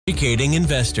Educating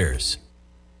investors.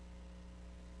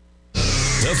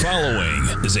 The following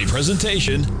is a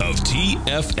presentation of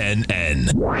TFNN.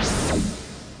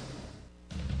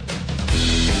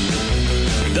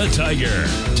 The Tiger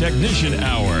Technician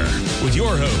Hour with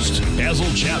your host,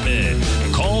 Basil Chapman.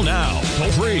 Call now, toll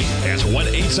free at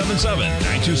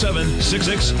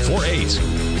 1-877-927-6648.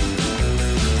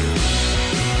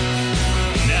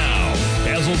 Now,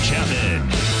 Basil Chapman.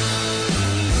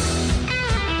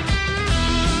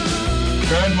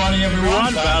 Good morning,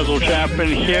 everyone. Basil Chapman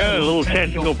here. A little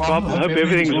technical problem. Hope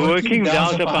everything's working.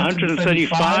 Dow's up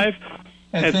 135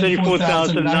 at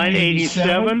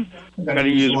 34,987. I'm going to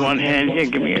use one hand here.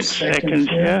 Give me a second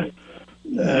here.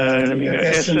 Let me go.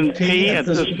 S&P at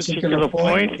this particular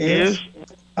point is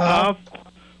up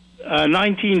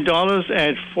 $19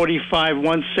 at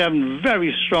 45.17.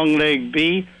 Very strong leg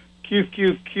B.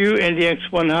 QQQ, NDX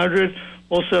 100.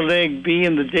 Also leg B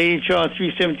in the daily chart,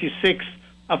 376.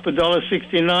 Up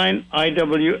 $1.69,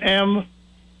 IWM.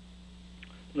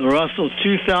 The Russell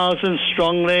 2000,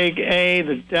 strong leg A.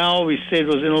 The Dow, we said,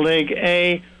 was in leg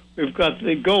A. We've got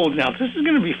the gold. Now, this is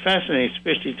going to be fascinating,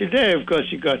 especially today. Of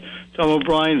course, you've got Tom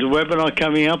O'Brien's webinar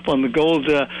coming up on the gold,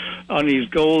 on his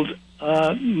gold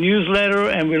newsletter,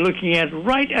 and we're looking at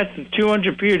right at the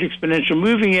 200-period exponential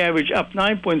moving average, up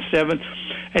 9.7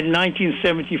 at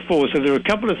 1974. So there are a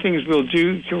couple of things we'll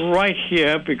do right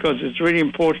here because it's really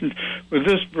important. With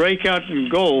this breakout in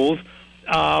gold,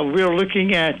 we're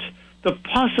looking at the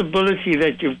possibility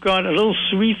that you've got a little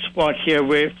sweet spot here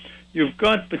where you've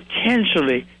got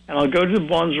potentially, and I'll go to the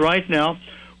bonds right now,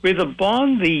 where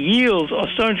the yields are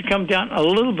starting to come down a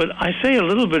little bit. I say a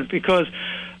little bit because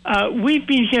we've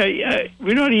been here.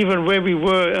 We're not even where we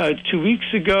were 2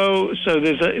 weeks ago, so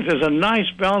there's a nice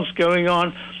bounce going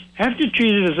on. Have to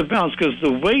treat it as a bounce because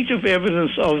the weight of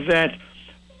evidence of that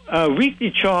weekly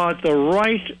chart, the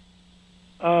right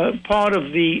part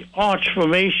of the arch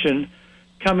formation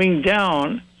coming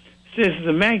down, says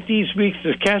the MACD's weak,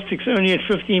 the stochastic's only at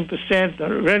 15%,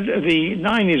 the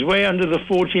 9 is way under the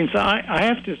 14. So I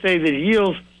have to say that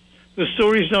yields, the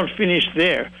story's not finished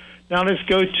there. Now let's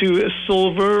go to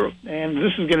silver, and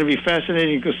this is going to be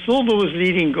fascinating because silver was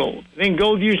leading gold. Then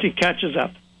gold usually catches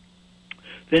up.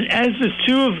 Then as the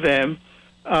two of them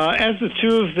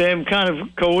kind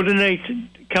of coordinate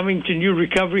coming to new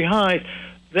recovery highs,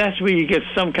 that's where you get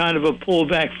some kind of a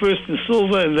pullback, first in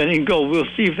silver and then in gold. We'll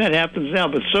see if that happens now.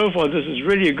 But so far, this is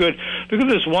really a good. Look at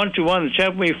this one-to-one, the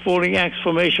Chapman falling axe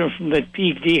formation from that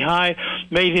peak D high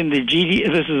made in the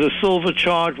GD. This is a silver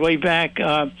chart way back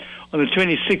on the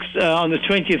 26th, on the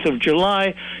 20th of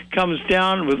July, comes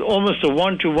down with almost a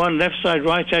one-to-one left side,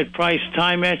 right side price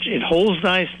time match. It holds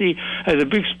nicely, has a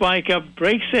big spike up,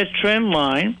 breaks that trend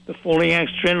line, the falling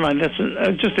axe trend line. That's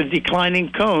just a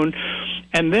declining cone.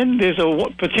 And then there's a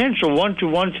potential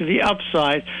one-to-one to the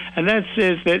upside, and that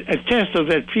says that a test of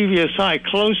that previous high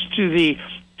close to the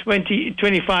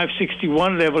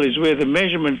 2561 level is where the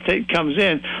measurement comes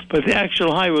in, but the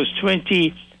actual high was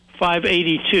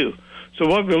 2582. So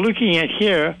what we're looking at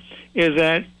here is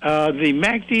that the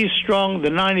MACD is strong, the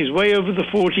 9 is way over the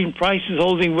 14, price is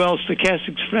holding well,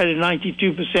 stochastics flat at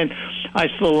 92%. I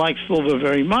still like silver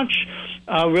very much.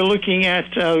 We're looking at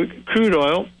crude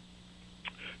oil.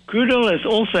 Crude oil has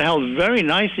also held very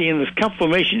nicely in this cup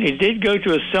formation. It did go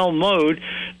to a sell mode.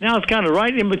 Now it's kind of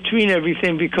right in between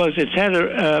everything because it's had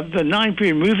the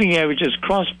 9-period moving average has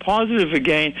crossed positive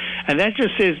again, and that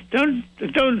just says don't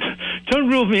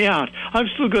rule me out. I've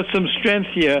still got some strength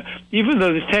here, even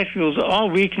though the technicals are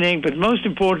weakening. But most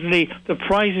importantly, the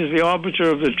price is the arbiter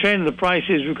of the trend. The price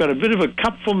is we've got a bit of a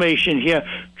cup formation here,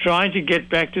 trying to get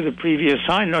back to the previous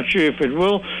high. Not sure if it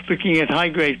will. Looking at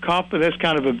high-grade copper, that's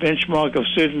kind of a benchmark of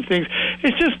certain things.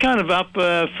 It's just kind of up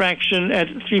a fraction at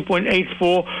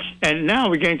 3.84, and now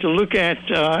we're going to look at.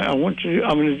 I'm going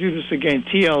to do this again.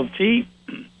 TLT.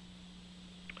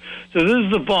 So this is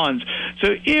the bonds.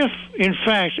 So if in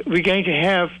fact we're going to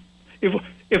have, if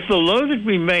the low that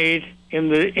we made in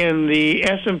the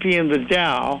S&P and the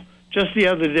Dow just the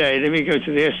other day. Let me go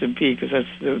to the S&P because that's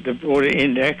the broader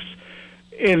index.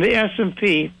 In the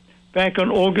S&P, back on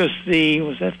August the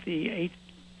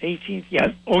 18th?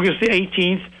 Yeah, August the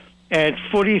 18th at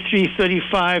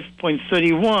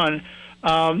 4335.31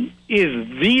 is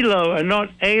the low and not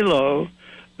a low.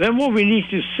 Then what we need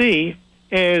to see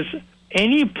is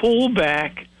any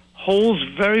pullback holds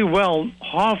very well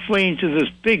halfway into this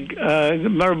big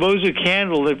Mariposa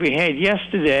candle that we had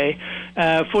yesterday,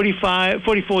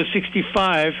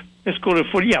 44.65. Let's call it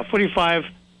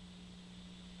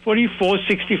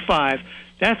 44.65.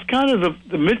 That's kind of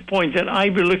the midpoint that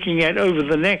I'd be looking at over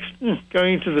the next,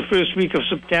 going into the first week of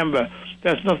September.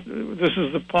 That's not. This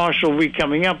is the partial week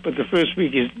coming up, but the first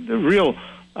week is the real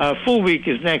full week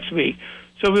is next week.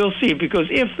 So we'll see, because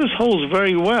if this holds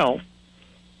very well,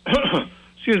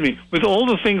 excuse me, with all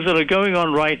the things that are going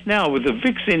on right now with the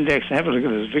VIX index, have a look at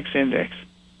this VIX index.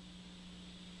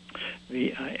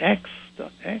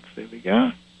 VIX.X, there we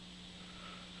go.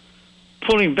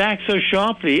 Pulling back so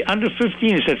sharply, under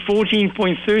 15, it's at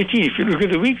 14.13. If you look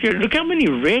at the weekly, look how many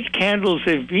red candles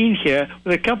there have been here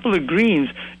with a couple of greens.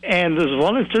 And this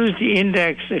volatility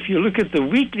index, if you look at the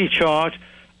weekly chart,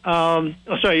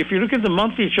 if you look at the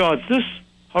monthly chart, this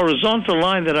horizontal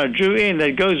line that I drew in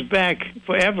that goes back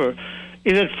forever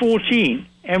is at 14.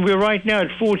 And we're right now at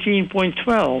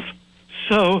 14.12.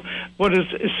 So what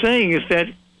it's saying is that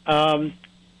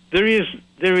there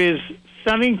is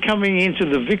selling coming into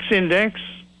the VIX index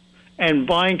and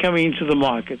buying coming into the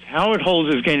markets. How it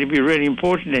holds is going to be really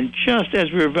important. And just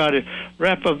as we're about to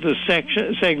wrap up this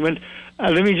segment,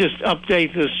 let me just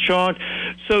update this chart.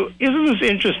 So isn't this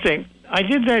interesting? I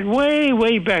did that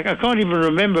way back. I can't even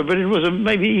remember, but it was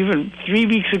maybe even 3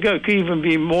 weeks ago. It could even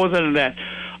be more than that.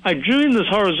 I drew in this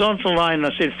horizontal line,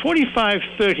 and I said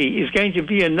 45.30 is going to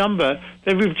be a number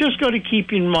that we've just got to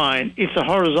keep in mind. It's a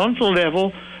horizontal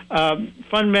level.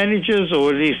 Fund managers, or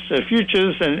at least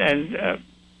futures and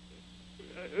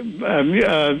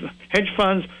hedge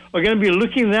funds, are going to be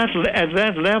looking at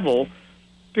that level,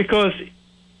 because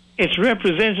it's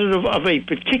representative of a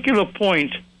particular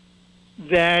point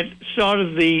that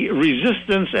started the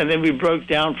resistance, and then we broke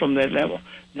down from that level.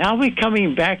 Now we're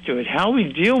coming back to it. How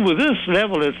we deal with this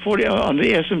level at 40 on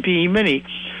the S&P E-mini,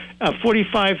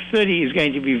 45.30 is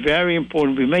going to be very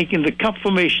important. We're making the cup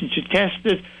formation to test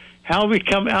it. How we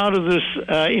come out of this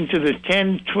into the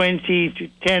 10:20 to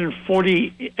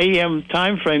 10:40 a.m.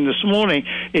 time frame this morning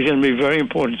is going to be very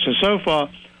important. So far,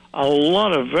 a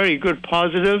lot of very good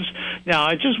positives. Now,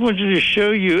 I just wanted to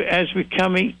show you as we're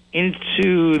coming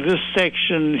into this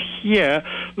section here.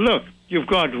 Look, you've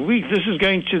got wheat. This is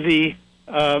going to the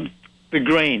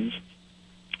grains.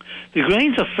 The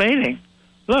grains are failing.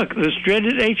 Look, this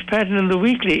dreaded H pattern in the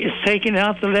weekly is taking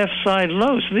out the left side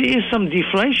low. So there is some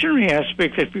deflationary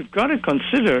aspect that we've got to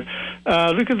consider.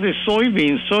 Look at the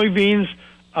soybeans. Soybeans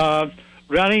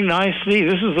running nicely.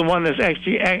 This is the one that's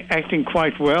actually acting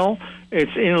quite well.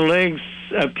 It's in legs,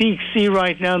 peak C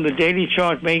right now in the daily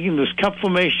chart, making this cup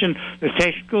formation. The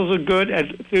technicals are good at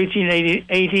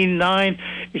 13.89.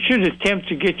 It should attempt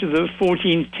to get to the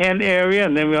 14.10 area,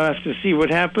 and then we'll have to see what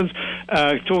happens.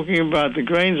 Talking about the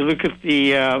grains, look at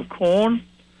the corn.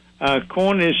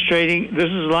 Corn is trading. This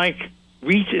is like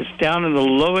wheat. It's down in the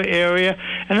lower area.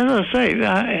 And as I say,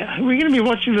 we're going to be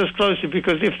watching this closely,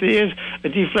 because if there is a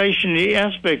deflationary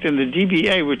aspect in the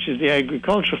DBA, which is the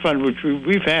agriculture fund, which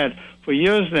we've had for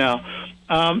years now,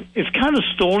 it's kind of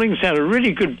stalling. It's had a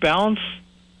really good bounce,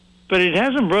 but it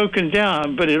hasn't broken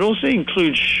down. But it also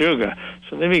includes sugar.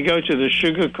 So let me go to the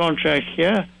sugar contract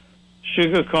here.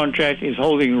 Sugar contract is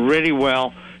holding really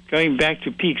well, going back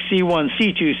to peak C1,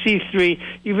 C2, C3,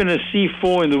 even a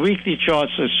C4 in the weekly chart.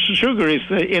 So sugar is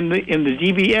in the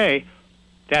DBA.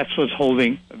 That's what's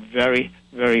holding very,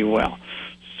 very well.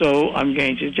 So I'm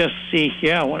going to just see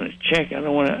here. I want to check. I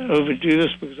don't want to overdo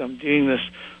this because I'm doing this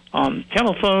on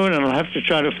telephone, and I'll have to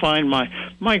try to find my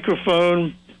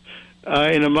microphone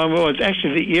in a moment. Well, it's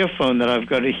actually the earphone that I've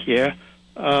got here.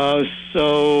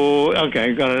 Okay,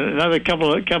 I've got another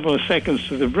couple of seconds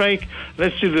to the break.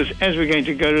 Let's do this as we're going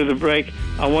to go to the break.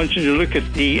 I want you to look at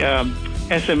the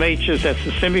SMHs. That's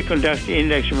the semiconductor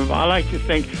index. Remember, I like to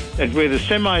think that where the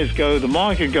semis go, the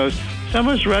market goes.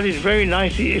 Semis rallied very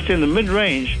nicely. It's in the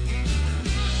mid-range,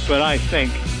 but I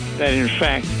think that in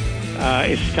fact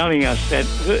it's telling us that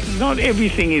not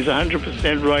everything is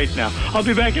 100% right now. I'll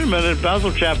be back in a minute.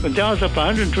 Basil Chapman. Dow's up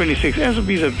 126.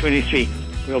 S&P's up 23.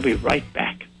 We'll be right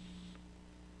back.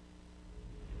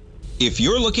 If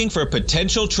you're looking for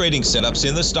potential trading setups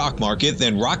in the stock market,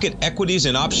 then Rocket Equities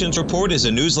and Options Report is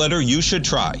a newsletter you should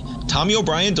try. Tommy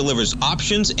O'Brien delivers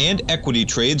options and equity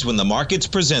trades when the markets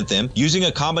present them, using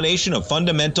a combination of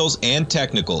fundamentals and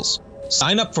technicals.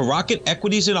 Sign up for Rocket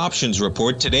Equities and Options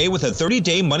Report today with a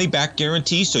 30-day money-back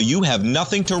guarantee, so you have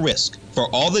nothing to risk. For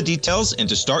all the details and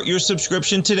to start your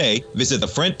subscription today, visit the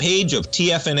front page of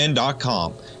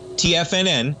TFNN.com.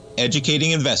 TFNN,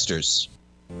 educating investors.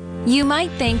 You might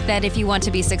think that if you want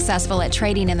to be successful at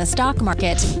trading in the stock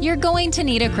market, you're going to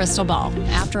need a crystal ball.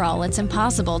 After all, it's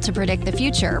impossible to predict the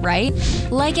future, right?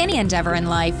 Like any endeavor in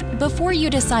life, before you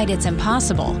decide it's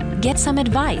impossible, get some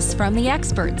advice from the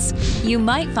experts. You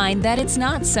might find that it's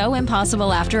not so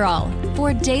impossible after all.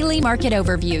 For daily market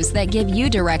overviews that give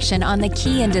you direction on the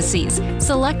key indices,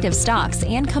 selective stocks,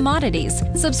 and commodities,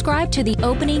 subscribe to the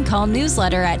Opening Call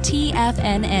newsletter at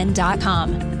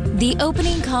TFNN.com. The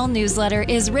Opening Call newsletter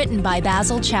is written by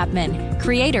Basil Chapman,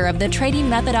 creator of the trading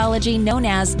methodology known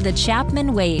as the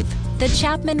Chapman Wave. The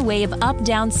Chapman Wave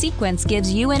up-down sequence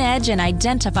gives you an edge in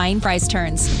identifying price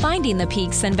turns, finding the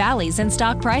peaks and valleys in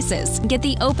stock prices. Get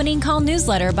the Opening Call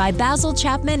newsletter by Basil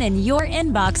Chapman in your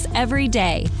inbox every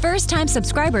day. First-time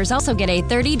subscribers also get a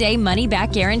 30-day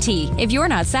money-back guarantee. If you're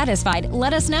not satisfied,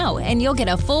 let us know, and you'll get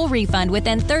a full refund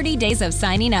within 30 days of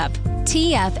signing up.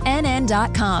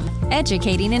 TFNN.com,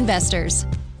 educating investors.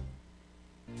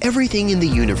 Everything in the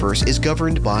universe is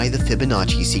governed by the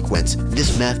Fibonacci sequence.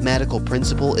 This mathematical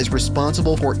principle is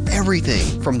responsible for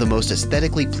everything from the most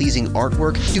aesthetically pleasing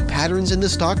artwork to patterns in the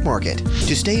stock market.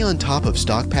 To stay on top of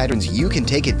stock patterns you can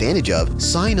take advantage of,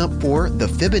 sign up for the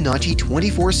Fibonacci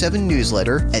 24/7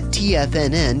 newsletter at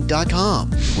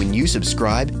TFNN.com. When you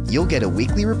subscribe, you'll get a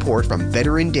weekly report from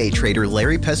veteran day trader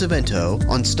Larry Pesavento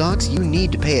on stocks you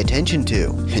need to pay attention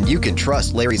to. And you can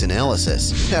trust Larry's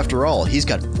analysis. After all, he's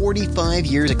got 45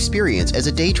 years experience as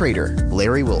a day trader.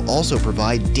 Larry will also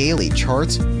provide daily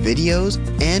charts, videos,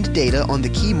 and data on the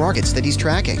key markets that he's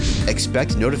tracking.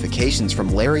 Expect notifications from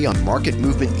Larry on market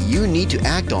movement you need to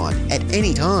act on at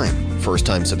any time.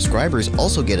 First-time subscribers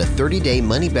also get a 30-day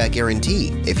money-back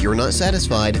guarantee. If you're not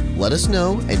satisfied, let us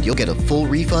know and you'll get a full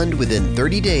refund within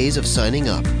 30 days of signing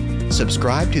up.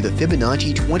 Subscribe to the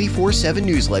Fibonacci 24/7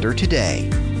 newsletter today.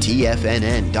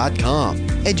 TFNN.com,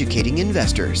 educating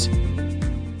investors.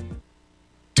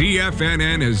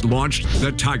 TFNN has launched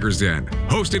the Tiger's Den.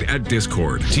 Hosted at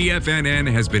Discord, TFNN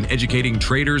has been educating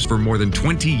traders for more than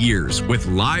 20 years with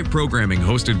live programming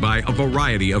hosted by a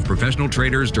variety of professional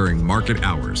traders during market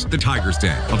hours. The Tiger's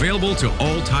Den, available to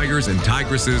all tigers and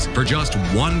tigresses for just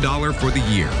 $1 for the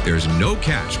year. There's no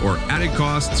catch or added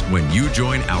costs when you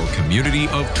join our community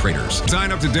of traders.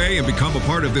 Sign up today and become a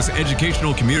part of this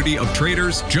educational community of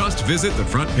traders. Just visit the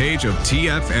front page of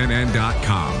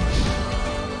TFNN.com.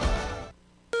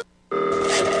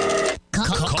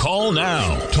 Call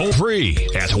now, toll free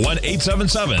at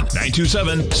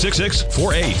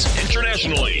 1-877-927-6648.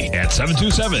 Internationally at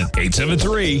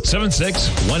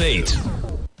 727-873-7618.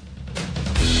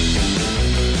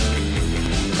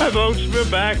 Hi folks, we're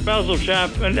back, Basil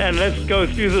Chapman, and let's go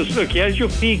through this. Look, here's your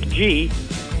peak G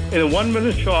in a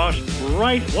 1-minute chart.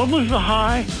 Right, what was the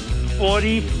high?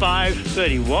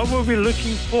 45.30. What were we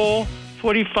looking for?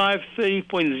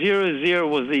 45.30.00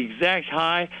 was the exact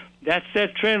high. That's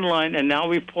that trend line, and now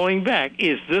we're pulling back.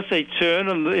 Is this a turn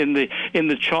in the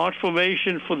chart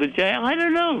formation for the day? I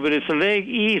don't know, but it's a leg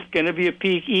E. It's going to be a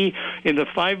peak E in the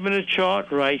 5-minute chart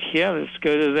right here. Let's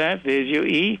go to that. There's your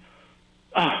E.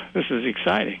 This is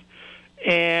exciting.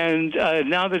 And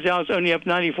now the Dow's only up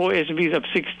 94, S&P's up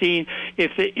 16.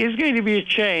 If there is going to be a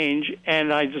change,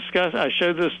 and I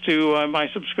showed this to my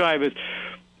subscribers,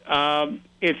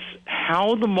 it's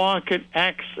how the market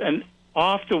acts and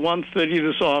after 1:30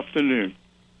 this afternoon.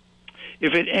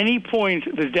 If at any point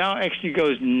the Dow actually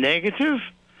goes negative,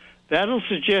 that'll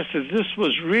suggest that this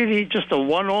was really just a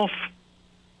one-off,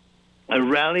 a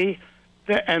rally,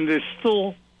 and there's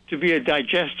still to be a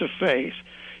digestive phase.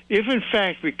 If, in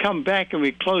fact, we come back and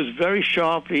we close very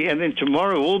sharply, and then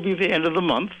tomorrow will be the end of the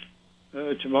month.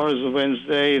 Tomorrow's the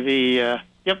Wednesday,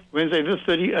 Thursday the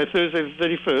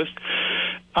 31st.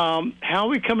 How are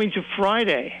we coming to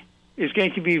Friday? Is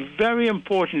going to be very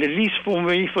important, at least for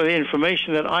me, for the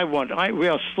information that I want. We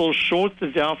are still short the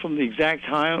Dow from the exact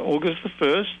high on August the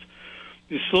 1st.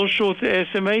 We're still short the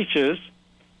SMHs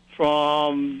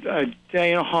from a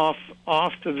day and a half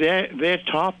after their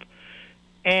top.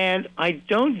 And I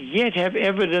don't yet have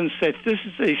evidence that this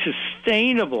is a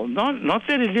sustainable, not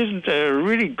that it isn't a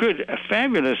really good, a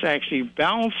fabulous, actually,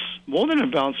 bounce, more than a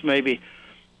bounce maybe,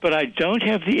 but I don't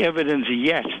have the evidence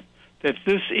yet that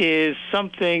this is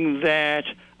something that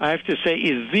I have to say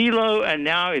is the low, and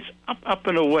now it's up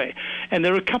and away. And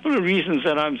there are a couple of reasons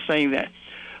that I'm saying that.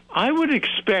 I would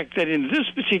expect that in this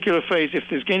particular phase, if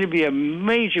there's going to be a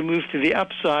major move to the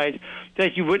upside,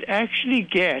 that you would actually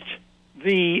get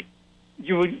you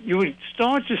would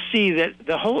start to see that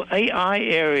the whole AI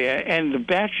area and the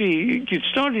battery, you'd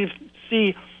start to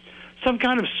see some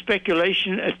kind of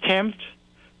speculation attempt,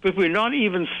 but we're not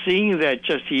even seeing that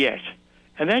just yet.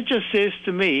 And that just says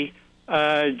to me,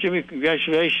 Jimmy,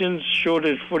 congratulations. Short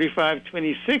at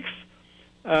 45.26.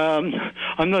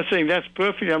 I'm not saying that's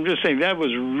perfect. I'm just saying that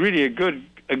was really a good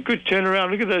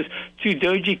turnaround. Look at those two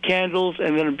doji candles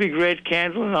and then a big red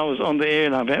candle, and I was on the air,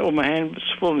 and I've had all my hands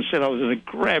full and said I was going to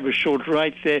grab a short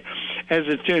right there. As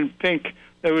it turned pink,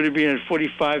 that would have been at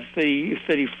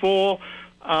 45.34.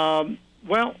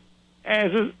 Well,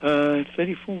 as a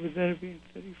 34, would that have been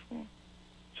 34?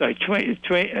 Sorry,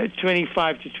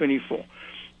 25 to 24.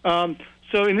 So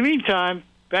in the meantime,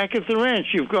 back at the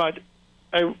ranch, you've got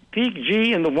a peak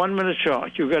G in the 1 minute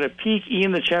chart. You've got a peak E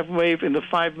in the Chapman wave in the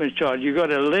 5 minute chart. You've got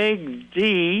a leg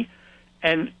D,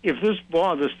 and if this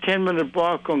 10 minute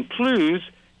bar concludes,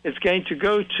 it's going to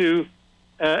go to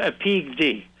a peak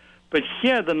D. But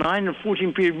here, the 9 and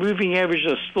 14 period moving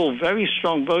averages are still very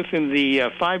strong, both in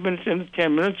the 5 minutes and the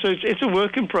 10 minutes. So it's a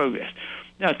work in progress.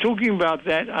 Now, talking about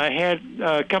that, I had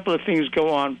a couple of things go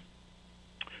on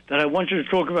that I wanted to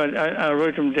talk about. I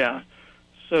wrote them down.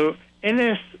 So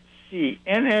NSC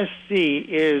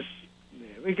is,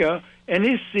 there we go,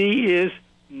 NSC is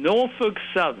Norfolk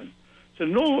Southern. So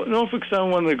Norfolk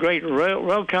Southern, one of the great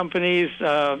rail companies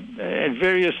at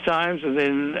various times, and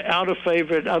then out of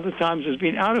favor at other times, has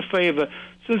been out of favor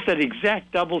since that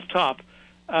exact double top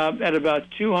at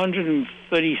about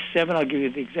 237. I'll give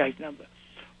you the exact number.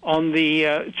 On the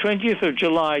 20th of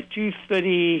July,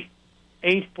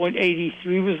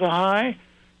 238.83 was the high,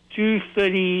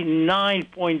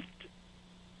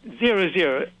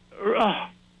 239.00.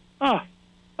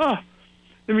 Let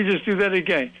me just do that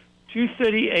again.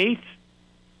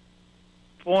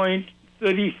 238.30,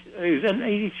 is that an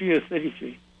 83 or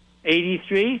 33?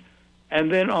 83,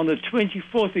 and then on the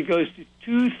 24th it goes to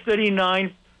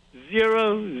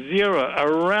 239.00, a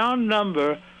round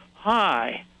number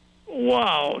high.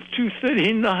 Wow,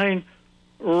 239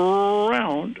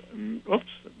 round, oops,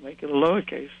 make it a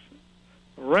lowercase,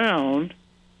 round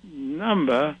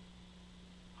number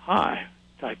high.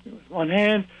 Typing with one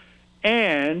hand,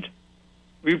 and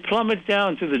we plummet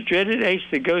down to the dreaded H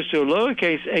that goes to a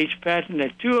lowercase h pattern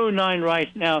at 209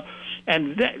 right now.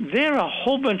 And there are a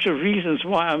whole bunch of reasons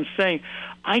why I'm saying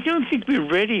I don't think we're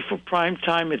ready for prime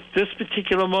time at this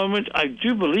particular moment. I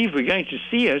do believe we're going to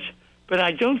see it, but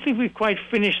I don't think we've quite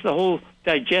finished the whole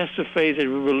digestive phase that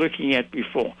we were looking at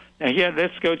before. Now, here,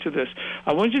 let's go to this.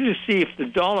 I want you to see if the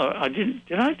dollar, did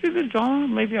I do the dollar?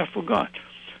 Maybe I forgot.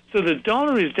 So the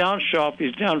dollar is down sharp.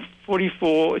 It's down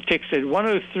 44. It ticks at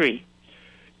 103.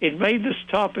 It made this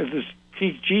top at this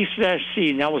peak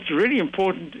G/C. Now, what's really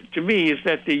important to me is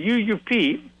that the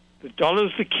UUP, the dollar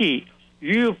is the key.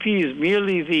 UUP is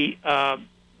merely the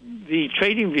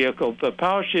trading vehicle. The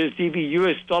Power Shares DB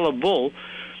US dollar bull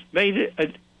made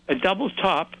a double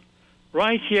top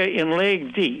right here in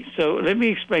leg D. So let me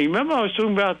explain. Remember I was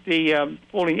talking about the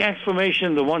falling axe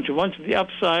formation, the one-to-one to the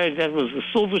upside. That was the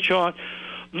silver chart.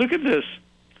 Look at this.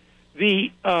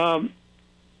 The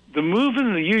move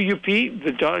in the UUP,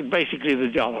 the dollar, basically the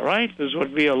dollar, right? This is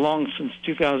what we are long since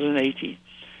 2018.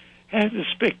 Has a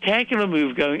spectacular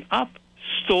move going up,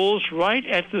 stalls right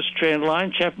at this trend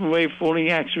line, Chapman wave falling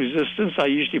axe resistance. I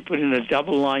usually put in a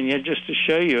double line here just to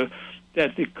show you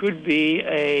that there could be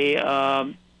a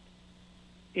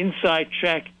inside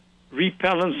track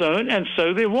repellent zone, and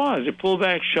so there was. It pulled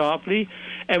back sharply,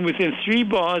 and within 3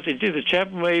 bars, it did the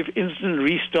Chapman wave instant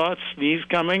restart, sneeze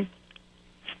coming.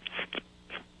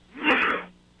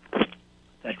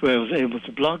 That way I was able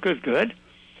to block it, good.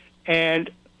 And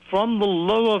from the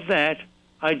low of that,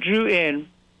 I drew in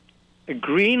a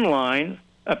green line,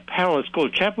 a parallel. It's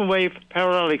called Chapman wave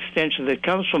parallel extension that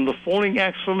comes from the falling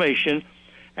axe formation,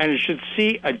 and you should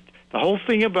see the whole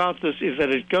thing about this is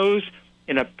that it goes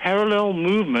in a parallel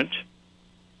movement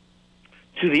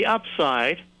to the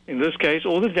upside, in this case,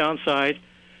 or the downside,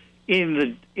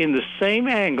 in the same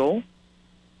angle,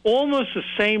 almost the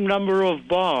same number of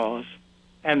bars,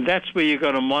 and that's where you're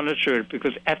going to monitor it,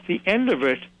 because at the end of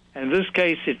it, in this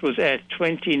case, it was at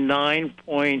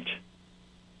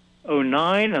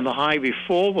 29.09, and the high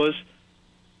before was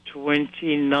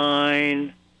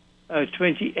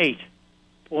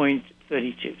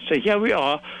 28.32. So here we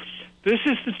are. This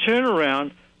is the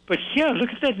turnaround, but here,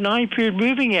 look at that 9-period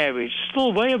moving average,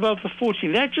 still way above the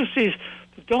 14. That just says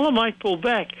the dollar might pull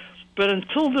back, but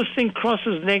until this thing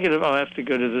crosses negative, I'll have to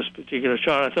go to this particular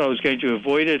chart. I thought I was going to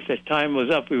avoid it. That time was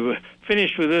up. We were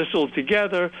finished with this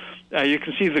altogether. You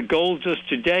can see the gold just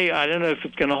today. I don't know if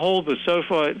it's going to hold, but so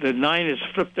far the 9 is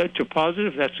flipped out to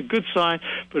positive. That's a good sign.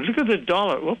 But look at the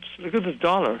dollar. Whoops, look at the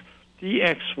dollar,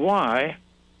 DXY.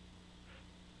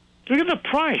 Look at the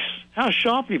price, how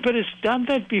sharply, but it's done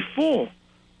that before.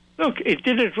 Look, it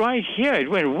did it right here.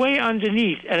 It went way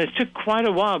underneath, and it took quite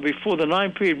a while before the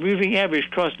 9-period moving average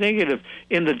crossed negative.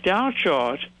 In the Dow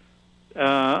chart,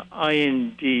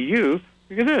 INDU,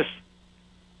 look at this.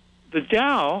 The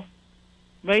Dow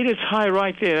made its high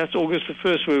right there. That's August the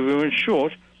 1st where we went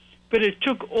short. But it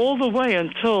took all the way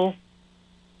until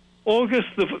August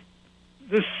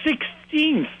the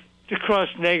 16th to cross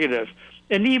negative.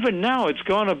 And even now it's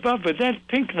gone above. But that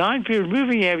pink 9-period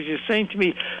moving average is saying to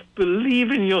me, believe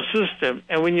in your system.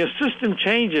 And when your system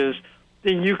changes,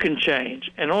 then you can change.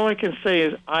 And all I can say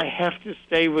is I have to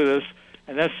stay with us.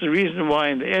 And that's the reason why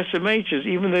in the SMHs,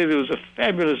 even though there was a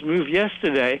fabulous move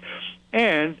yesterday,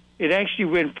 and it actually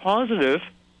went positive,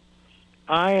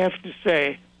 I have to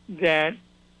say that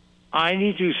I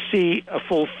need to see a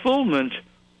fulfillment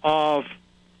of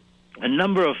a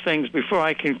number of things before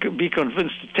I can be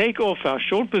convinced to take off our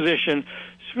short position.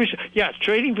 Switch. Yeah,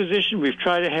 trading position, we've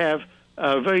tried to have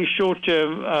very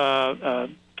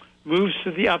short-term moves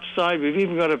to the upside. We've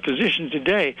even got a position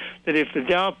today that if the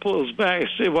Dow pulls back,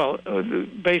 well,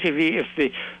 basically if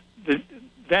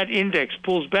that index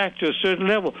pulls back to a certain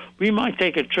level, we might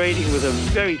take a trading with a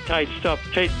very tight stop,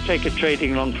 take a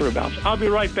trading long for a bounce. I'll be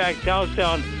right back. Dow's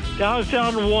down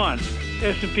 1.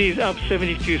 S&P's up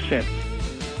 72 cents.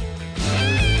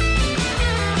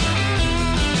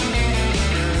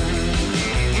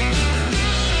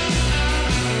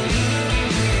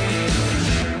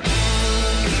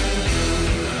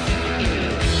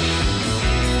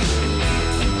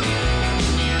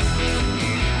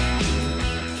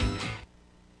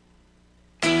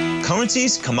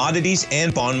 Currencies, commodities,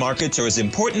 and bond markets are as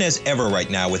important as ever right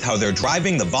now with how they're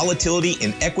driving the volatility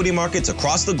in equity markets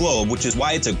across the globe, which is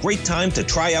why it's a great time to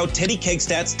try out Teddy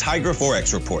Kegstad's Tiger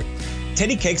Forex Report.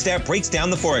 Teddy Kegstad breaks down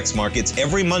the Forex markets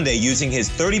every Monday using his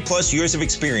 30-plus years of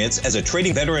experience as a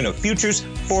trading veteran of futures,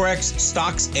 Forex,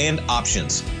 stocks, and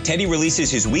options. Teddy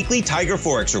releases his weekly Tiger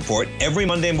Forex Report every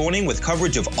Monday morning with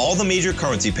coverage of all the major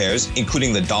currency pairs,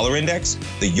 including the dollar index,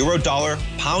 the euro dollar,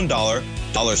 pound dollar,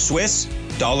 dollar Swiss,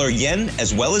 dollar yen,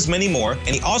 as well as many more, and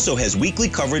he also has weekly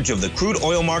coverage of the crude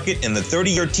oil market and the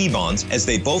 30-year T-bonds, as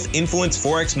they both influence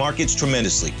Forex markets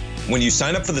tremendously. When you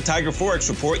sign up for the Tiger Forex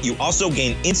Report, you also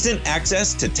gain instant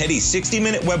access to Teddy's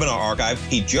 60-minute webinar archive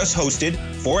he just hosted,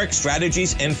 Forex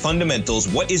Strategies and Fundamentals,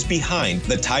 What is Behind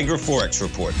the Tiger Forex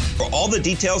Report. For all the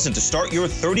details and to start your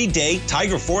 30-day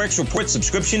Tiger Forex Report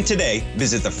subscription today,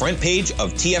 visit the front page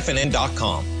of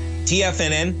TFNN.com.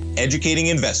 TFNN, educating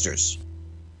investors.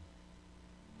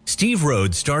 Steve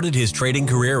Rhodes started his trading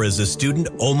career as a student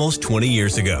almost 20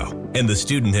 years ago, and the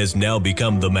student has now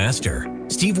become the master.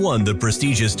 Steve won the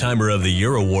prestigious Timer of the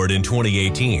Year award in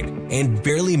 2018 and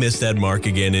barely missed that mark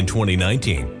again in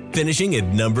 2019, finishing at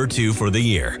number 2 for the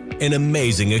year. An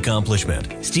amazing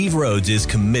accomplishment. Steve Rhodes is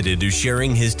committed to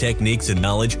sharing his techniques and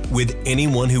knowledge with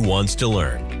anyone who wants to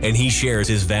learn, and he shares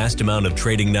his vast amount of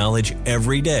trading knowledge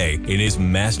every day in his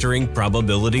Mastering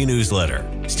Probability newsletter.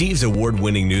 Steve's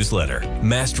award-winning newsletter,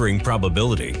 Mastering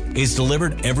Probability, is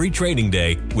delivered every trading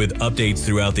day with updates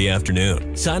throughout the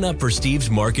afternoon. Sign up for Steve's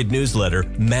market newsletter,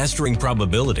 Mastering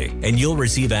Probability, and you'll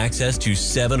receive access to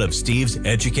 7 of Steve's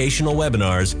educational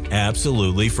webinars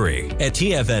absolutely free. At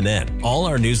TFNN, all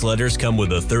our newsletters come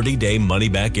with a 30-day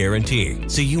money-back guarantee,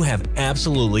 so you have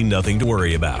absolutely nothing to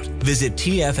worry about. Visit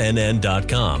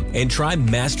TFNN.com and try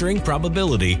Mastering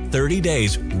Probability 30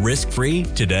 days risk-free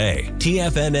today.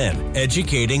 TFNN,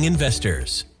 educating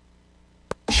investors.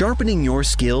 Sharpening your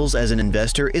skills as an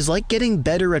investor is like getting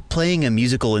better at playing a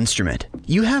musical instrument.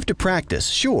 You have to practice,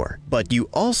 sure, but you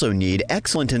also need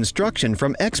excellent instruction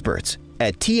from experts.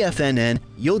 At TFNN,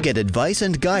 you'll get advice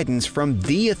and guidance from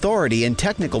the authority in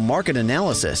technical market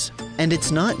analysis. And it's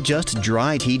not just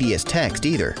dry, tedious text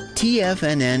either.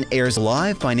 TFNN airs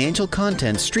live financial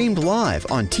content streamed live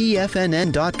on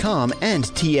TFNN.com and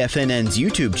TFNN's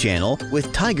YouTube channel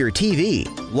with Tiger TV,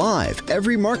 live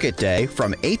every market day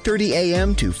from 8:30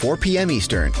 a.m. to 4 p.m.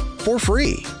 Eastern, for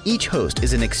free. Each host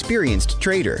is an experienced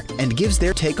trader and gives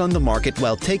their take on the market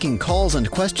while taking calls and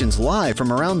questions live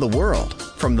from around the world.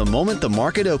 From the moment the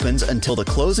market opens until the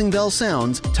closing bell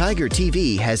sounds, Tiger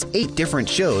TV has 8 different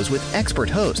shows with expert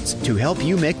hosts to help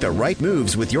you make the right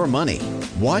moves with your money.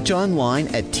 Watch online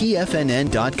at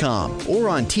TFNN.com or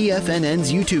on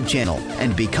TFNN's YouTube channel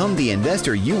and become the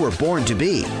investor you were born to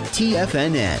be.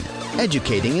 TFNN,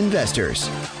 educating investors.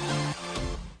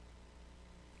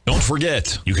 Don't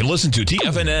forget, you can listen to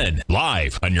TFNN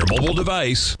live on your mobile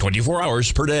device 24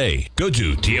 hours per day. Go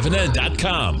to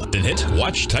TFNN.com, then hit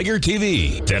Watch Tiger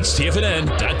TV. That's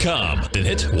TFNN.com, then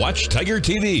hit Watch Tiger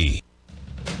TV.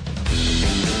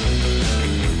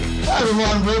 Hi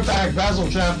everyone. We're back. Basil,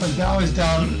 Chapman. Dow is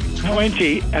down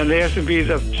 20, and the S&P is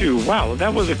up 2. Wow,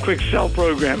 that was a quick sell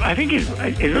program. I think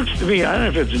it looks to me, I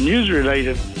don't know if it's news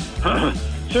related.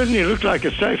 Certainly it looked like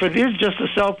a sell. If it is just a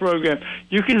sell program,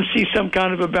 you can see some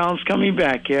kind of a bounce coming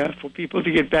back here for people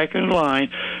to get back in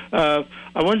line. I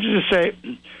wanted to say,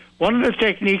 one of the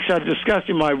techniques I discussed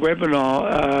in my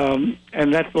webinar,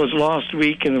 and that was last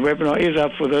week, and the webinar is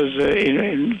up for those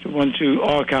who want to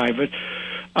archive it,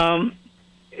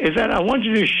 is that I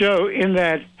wanted to show in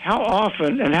that how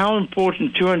often and how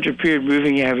important 200-period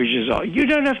moving averages are. You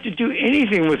don't have to do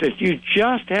anything with it. You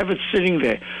just have it sitting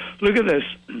there. Look at this.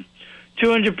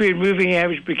 200-period moving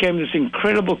average became this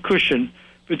incredible cushion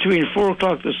between 4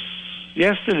 o'clock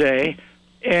yesterday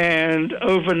and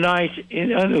overnight,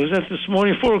 was that this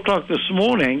morning, 4 o'clock this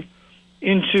morning,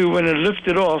 into when it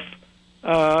lifted off.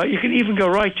 You can even go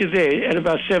right to there at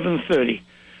about 7:30.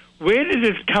 Where did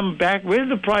it come back? Where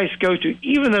did the price go to?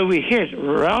 Even though we hit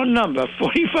round number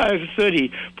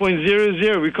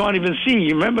 4530.00, we can't even see.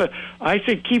 You remember, I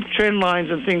said keep trend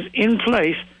lines and things in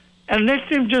place and let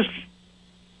them just,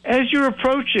 as you're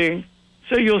approaching,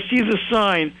 so you'll see the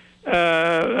sign,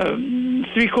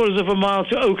 3/4 of a mile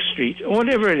to Oak Street, or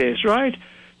whatever it is, right?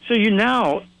 So you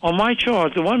now, on my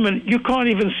chart, the 1 minute, you can't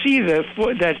even see that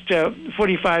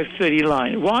 4530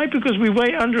 line. Why? Because we're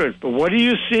way under it. But what do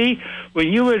you see?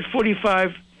 When you were at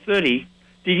 4530,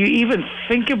 did you even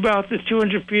think about the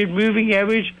 200-period moving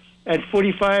average at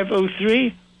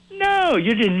 4503? No,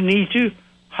 you didn't need to.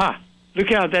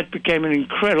 Look how that became an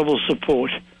incredible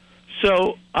support.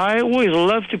 So I always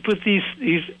love to put these.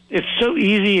 It's so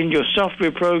easy in your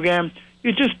software program.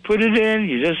 You just put it in.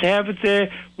 You just have it there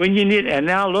when you need it. And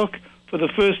now look, for the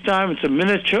first time, it's a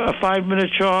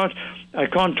 5-minute chart. I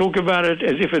can't talk about it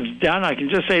as if it's done. I can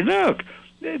just say, look,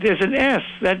 there's an S.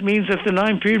 That means that the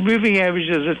 9-period moving average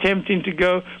is attempting to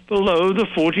go below the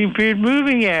 14-period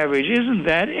moving average. Isn't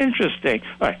that interesting?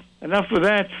 All right, enough with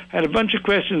that. I had a bunch of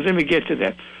questions. Let me get to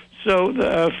that. So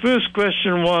the first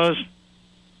question was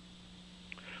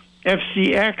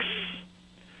FCX.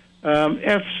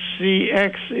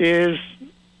 FCX is,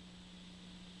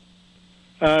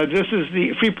 this is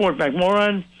the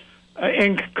Freeport-McMoran,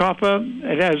 Inc. copper.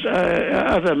 It has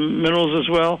other minerals as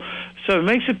well. So it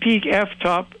makes a peak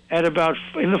F-top at about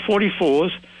in the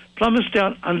 44s, plummets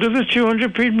down under the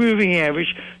 200-period moving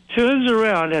average, turns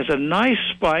around, has a nice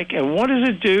spike, and what does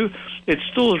it do? It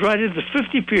stalls right at the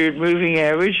 50-period moving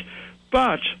average,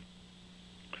 but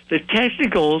the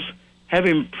technicals have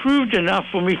improved enough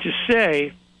for me to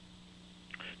say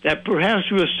that perhaps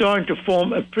we are starting to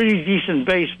form a pretty decent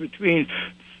base between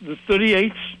the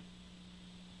 38s,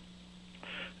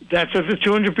 that's at the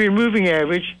 200-period moving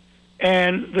average,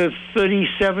 and the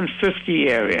 3750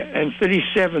 area. And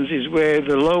 37s is where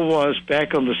the low was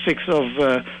back on the 6th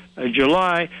of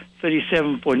July,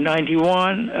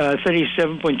 37.91,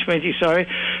 37.20, sorry.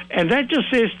 And that just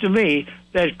says to me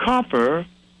that copper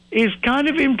is kind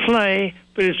of in play,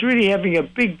 but it's really having a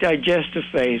big digestive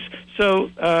phase. So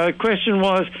question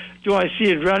was, do I see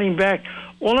it running back?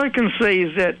 All I can say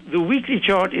is that the weekly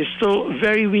chart is still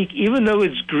very weak, even though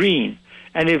it's green.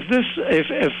 And if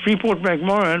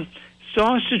Freeport-McMoran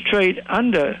starts to trade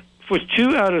under, for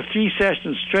 2 out of 3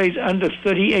 sessions, trades under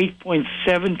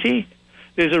 38.70,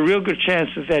 there's a real good chance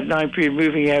that that 9-period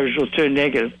moving average will turn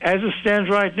negative. As it stands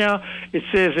right now, it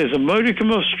says there's a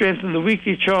modicum of strength in the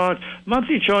weekly chart.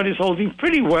 Monthly chart is holding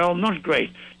pretty well, not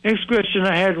great. Next question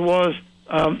I had was,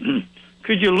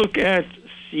 could you look at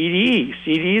CDE?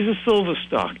 CDE is a silver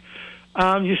stock.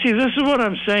 You see, this is what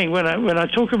I'm saying when I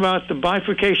talk about the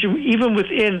bifurcation, even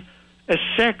within a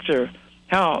sector,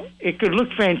 how it could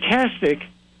look fantastic,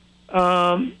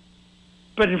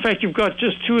 but in fact, you've got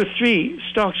just 2 or 3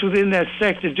 stocks within that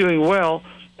sector doing well,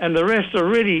 and the rest are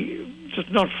really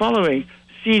just not following.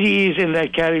 CDE is in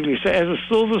that category. So as a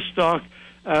silver stock,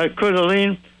 Coeur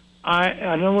d'Alene, I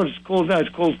don't know what it's called now. It's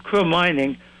called Coeur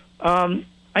Mining.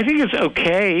 I think it's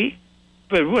okay,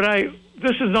 but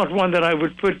this is not one that I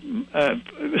would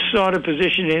start a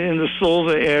position in the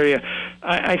silver area.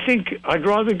 I think I'd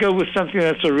rather go with something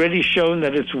that's already shown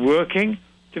that it's working.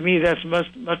 To me, that's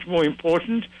much more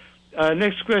important.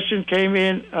 Next question came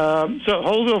in. So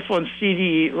hold off on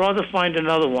CDE. Rather find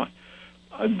another one.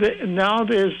 Now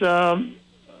there's,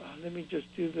 let me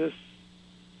just do this.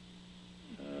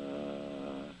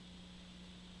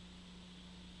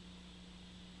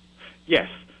 Yes.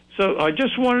 So I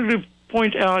just wanted to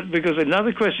point out, because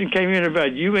another question came in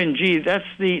about UNG. That's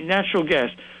the natural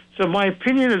gas. So my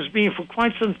opinion has been for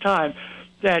quite some time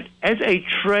that as a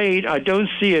trade, I don't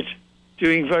see it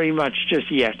doing very much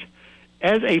just yet.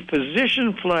 As a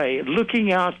position play,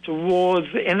 looking out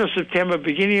towards the end of September,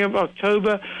 beginning of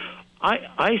October,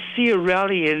 I see a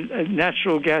rally in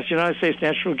natural gas, United States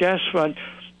Natural Gas Fund,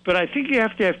 but I think you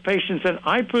have to have patience. And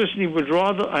I personally would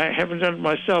rather, I haven't done it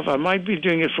myself, I might be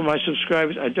doing it for my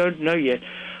subscribers, I don't know yet.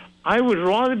 I would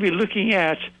rather be looking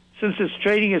at, since it's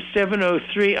trading at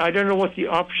 703, I don't know what the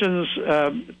options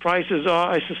prices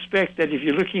are. I suspect that if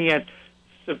you're looking at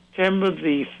September,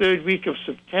 the third week of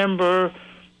September,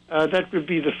 that would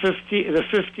be the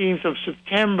 15th of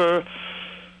September.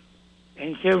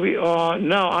 And here we are.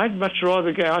 No, I'd much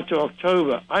rather go out to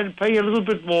October. I'd pay a little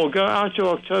bit more. Go out to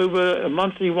October, a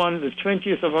monthly one, the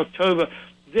 20th of October.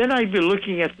 Then I'd be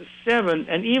looking at the 7,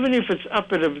 and even if it's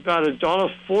up at about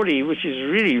 $1.40, which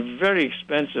is really very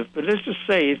expensive, but let's just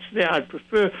say it's there, I'd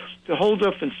prefer to hold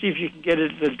up and see if you can get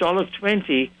it at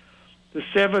 $1.20, the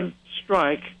 7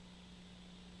 strike,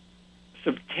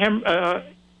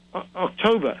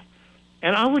 October.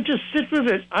 And I would just sit with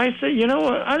it. I say, you know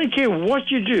what, I don't care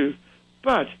what you do,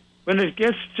 but when it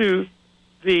gets to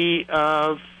the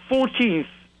 14th,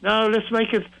 now let's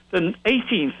make it the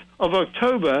 18th of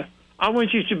October, I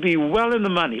want you to be well in the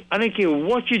money. I don't care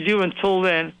what you do until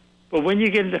then, but when you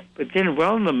get but then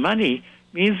well in the money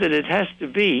means that it has to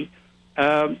be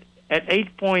at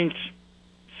 8.50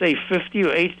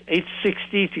 or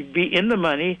 860 to be in the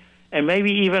money, and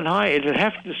maybe even higher. It'll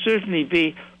have to certainly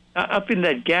be up in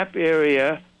that gap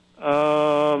area.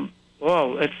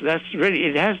 Well, that's really,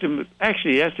 it has to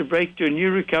break to a new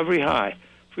recovery high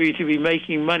for you to be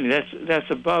making money.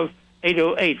 That's above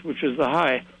 808, which was the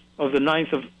high of the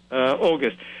 9th of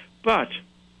August. But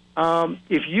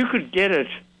if you could get it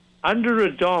under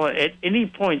 $1 at any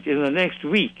point in the next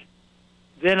week,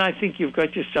 then I think you've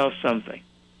got yourself something.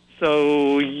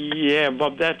 So yeah,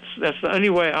 Bob, that's the only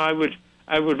way I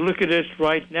would look at it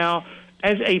right now.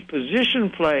 As a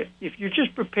position play, if you're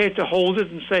just prepared to hold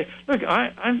it and say, look,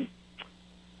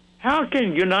 how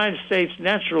can United States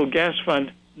Natural Gas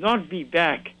Fund not be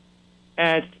back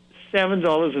at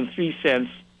 $7.03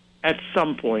 at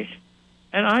some point?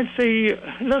 And I'd say,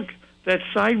 look, that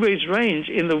sideways range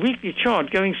in the weekly chart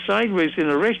going sideways in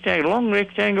a long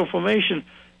rectangle formation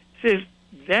says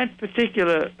that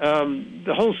particular,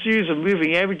 the whole series of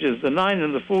moving averages, the 9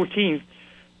 and the 14,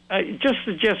 just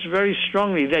suggests very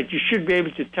strongly that you should be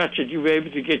able to touch it. You'll be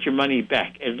able to get your money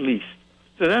back at least.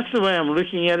 So that's the way I'm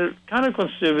looking at it, kind of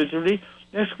conservatively.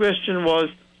 Next question was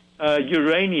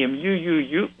uranium,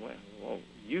 UUU.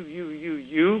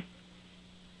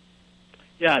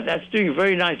 Yeah, that's doing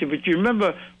very nicely. But you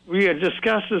remember we had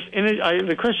discussed this.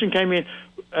 The question came in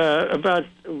about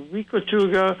a week or two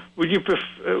ago. Would you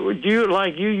prefer? Do you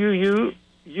like UUU,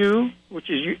 which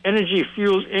is Energy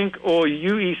Fuels Inc., or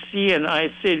UEC? And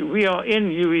I said we are in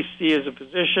UEC as a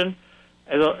position,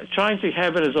 trying to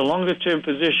have it as a longer-term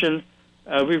position.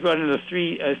 We've got in the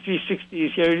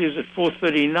 360s. Here it is at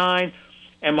 439,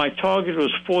 and my target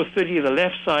was 430, the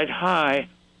left side high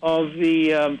of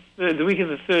the week of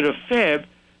the 3rd of Feb,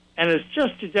 and it's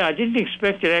just today. I didn't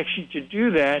expect it actually to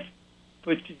do that,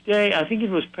 but today I think it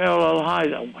was parallel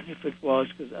highs. I wonder if it was,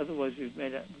 because otherwise we've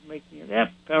making it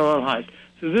parallel highs.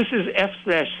 So this is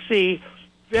F/C,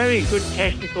 very good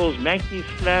technicals, MACD's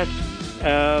flat.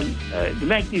 The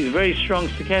MACD is very strong,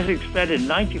 stochastics flat at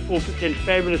 94%,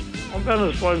 fabulous. On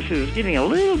balance volume, so it's getting a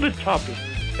little bit toppy.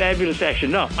 Fabulous action.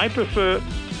 No, I prefer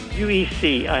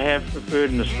UEC. I have preferred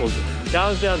in this program.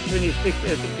 Dow's down 26,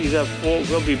 S&P's up 4.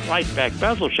 We'll be right back.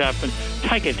 Basil Chapman,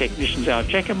 Tiger Technicians out.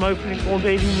 Check him opening all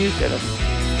daily newsletter.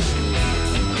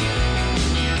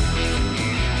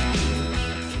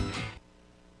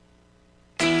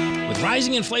 With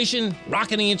rising inflation,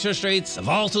 rocketing interest rates, a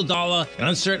volatile dollar, an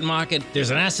uncertain market,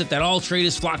 there's an asset that all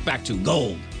traders flock back to: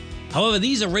 gold. However,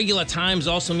 these irregular times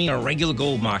also mean a regular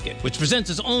gold market, which presents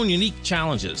its own unique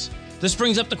challenges. This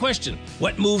brings up the question,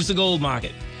 what moves the gold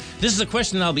market? This is a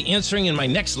question I'll be answering in my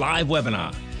next live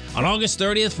webinar. On August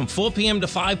 30th from 4 p.m. to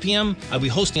 5 p.m., I'll be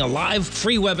hosting a live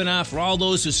free webinar for all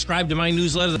those who subscribe to my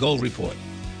newsletter, The Gold Report.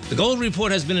 The Gold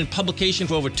Report has been in publication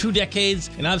for over 2 decades,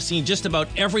 and I've seen just about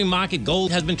every market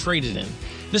gold has been traded in.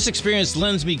 This experience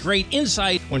lends me great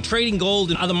insight when trading gold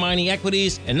and other mining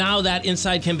equities, and now that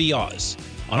insight can be yours.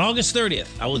 On August 30th,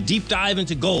 I will deep dive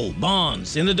into gold,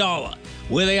 bonds, and the dollar,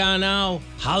 where they are now,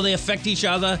 how they affect each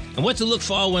other, and what to look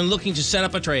for when looking to set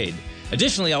up a trade.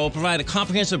 Additionally, I will provide a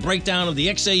comprehensive breakdown of the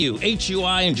XAU,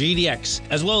 HUI, and GDX,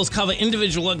 as well as cover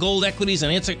individual gold equities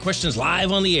and answer questions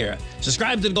live on the air.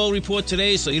 Subscribe to the Gold Report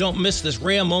today so you don't miss this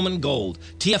rare moment in gold.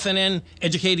 TFNN,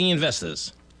 educating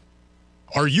investors.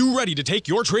 Are you ready to take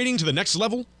your trading to the next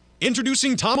level?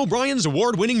 Introducing Tom O'Brien's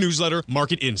award-winning newsletter,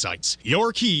 Market Insights,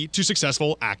 your key to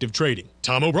successful active trading.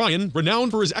 Tom O'Brien, renowned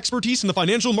for his expertise in the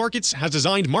financial markets, has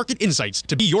designed Market Insights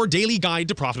to be your daily guide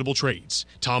to profitable trades.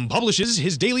 Tom publishes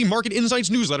his daily Market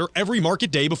Insights newsletter every market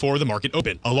day before the market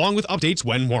open, along with updates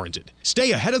when warranted.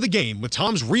 Stay ahead of the game with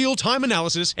Tom's real-time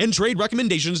analysis and trade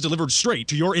recommendations delivered straight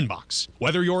to your inbox.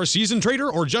 Whether you're a seasoned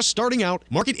trader or just starting out,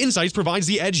 Market Insights provides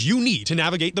the edge you need to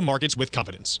navigate the markets with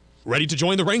confidence. Ready to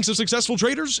join the ranks of successful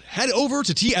traders? Head over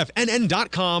to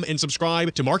TFNN.com and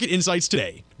subscribe to Market Insights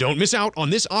today. Don't miss out on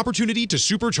this opportunity to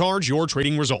supercharge your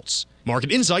trading results.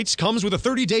 Market Insights comes with a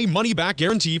 30-day money-back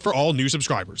guarantee for all new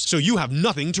subscribers, so you have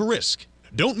nothing to risk.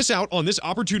 Don't miss out on this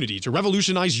opportunity to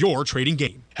revolutionize your trading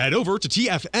game. Head over to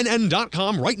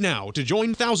TFNN.com right now to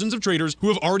join thousands of traders who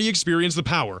have already experienced the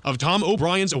power of Tom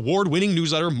O'Brien's award-winning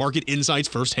newsletter, Market Insights,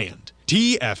 firsthand.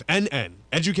 TFNN,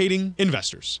 educating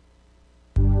investors.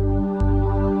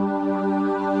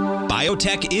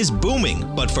 Biotech is booming,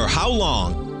 but for how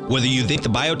long? Whether you think the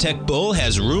biotech bull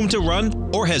has room to run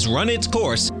or has run its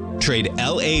course, trade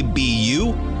LABU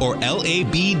or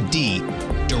LABD.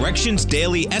 Direction's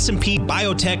daily S&P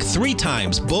Biotech 3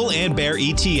 times bull and bear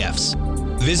ETFs.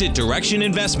 Visit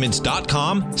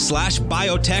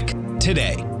directioninvestments.com/biotech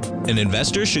today. An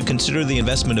investor should consider the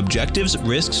investment objectives,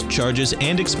 risks, charges,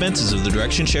 and expenses of the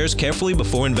Direction shares carefully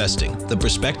before investing. The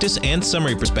prospectus and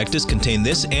summary prospectus contain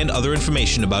this and other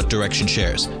information about Direction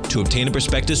shares. To obtain a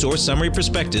prospectus or summary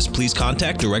prospectus, please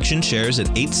contact Direction shares at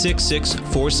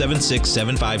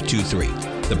 866-476-7523.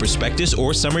 The prospectus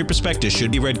or summary prospectus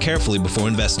should be read carefully before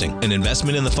investing. An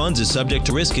investment in the funds is subject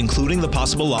to risk, including the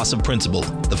possible loss of principal.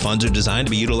 The funds are designed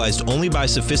to be utilized only by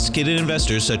sophisticated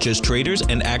investors such as traders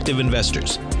and active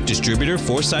investors. Distributor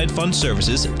Foreside Fund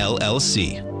Services,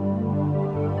 LLC.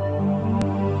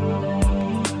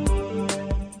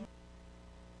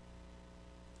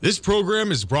 This program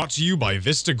is brought to you by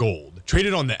Vista Gold,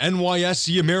 traded on the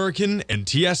NYSE American and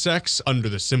TSX under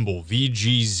the symbol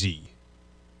VGZ.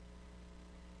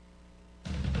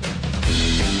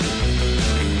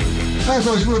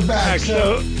 We're back.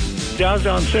 So Dow's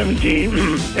down 17,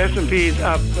 S&P is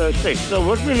up 6. So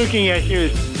what we're looking at here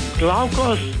is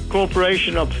Glaukos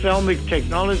Corporation Ophthalmic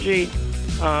Technology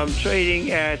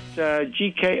trading at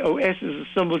GKOS is a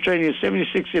symbol trading at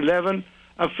 76.11,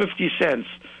 up 50 cents.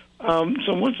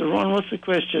 So what's the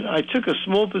question? I took a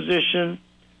small position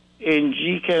in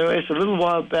GKOS a little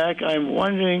while back. I'm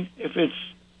wondering if it's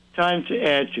time to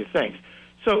add to. Thanks.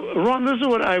 So Ron, this is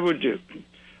what I would do.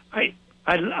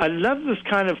 I love this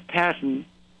kind of pattern,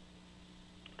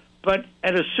 but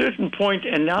at a certain point,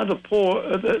 and now the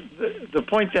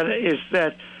point that is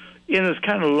that in this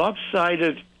kind of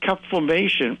lopsided cup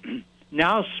formation,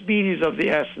 now speed is of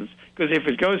the essence, because if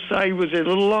it goes sideways a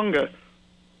little longer,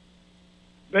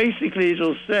 basically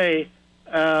it'll say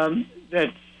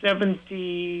that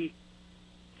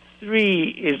 73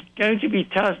 is going to be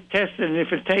tested, and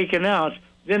if it's taken out,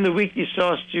 then the weekly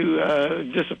starts to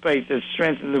dissipate the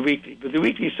strength in the weekly. But the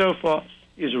weekly so far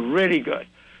is really good.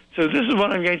 So this is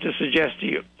what I'm going to suggest to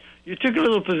you. You took a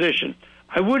little position.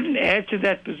 I wouldn't add to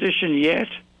that position yet.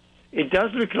 It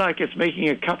does look like it's making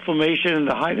a cup formation, and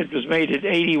the high that was made at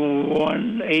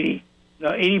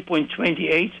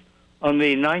 80.28 on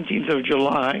the 19th of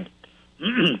July.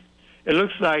 It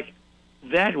looks like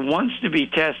that wants to be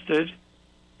tested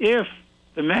if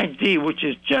the MACD, which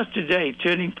is just today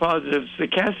turning positive,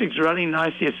 stochastic's running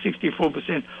nicely at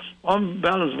 64%. On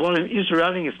balance volume is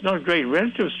running. It's not great.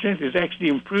 Relative strength is actually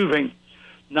improving.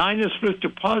 9 is flipped to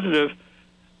positive.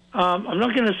 I'm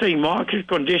not going to say market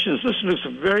conditions. This looks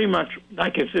very much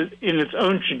like it's in its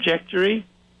own trajectory.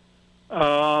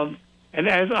 And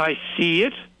as I see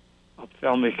it,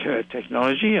 ophthalmic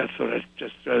technology, I thought I'd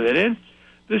just throw that in.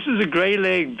 This is a gray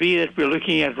leg B that we're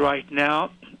looking at right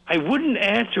now. I wouldn't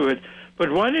add to it. But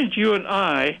why don't you and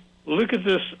I look at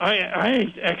this? I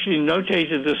actually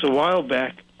notated this a while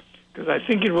back because I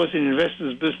think it was in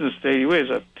Investors Business Daily. Where's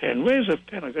a pen?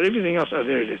 I've got everything else. Oh,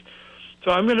 there it is.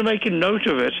 So I'm going to make a note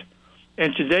of it.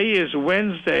 And today is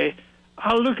Wednesday.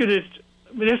 I'll look at it.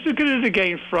 Let's look at it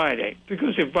again Friday.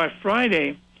 Because if by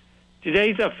Friday,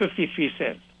 today's up 53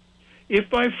 cents. If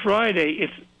by Friday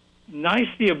it's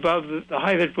nicely above the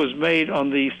high that was made on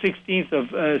the 16th of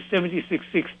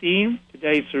 76.16.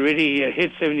 Today it's already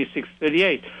hit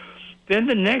 76.38. Then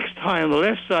the next high on the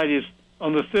left side is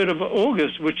on the 3rd of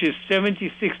August, which is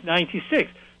 76.96.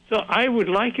 So I would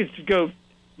like it to go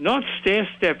not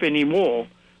stair-step anymore,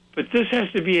 but this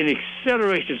has to be an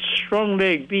accelerated strong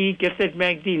leg B, get that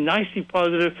MACD nicely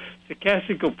positive.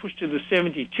 Stochastic will push to the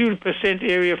 72%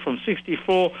 area from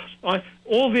 64.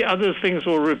 All the other things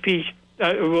will repeat.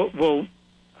 Will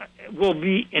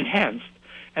be enhanced.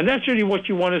 And that's really what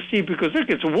you want to see, because look,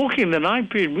 it's walking the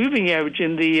 9-period moving average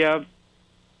in the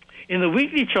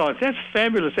weekly chart. That's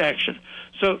fabulous action.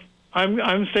 So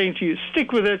I'm saying to you,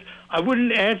 stick with it. I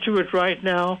wouldn't add to it right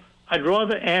now. I'd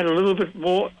rather add a little bit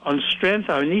more on strength.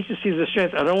 I need to see the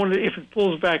strength. I don't want to, if it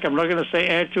pulls back, I'm not going to say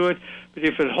add to it. But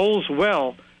if it holds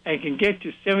well and can get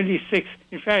to 76,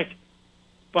 in fact,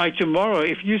 by tomorrow,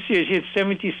 if you see it hit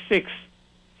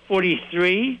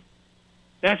 76.43,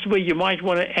 that's where you might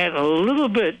want to add a little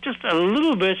bit, just a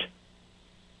little bit,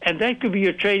 and that could be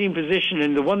your trading position.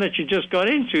 And the one that you just got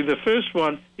into, the first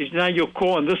one, is now your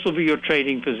core, and this will be your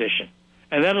trading position.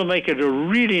 And that'll make it a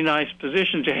really nice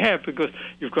position to have, because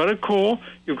you've got a core,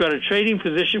 you've got a trading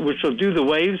position which will do the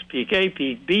waves, peak A,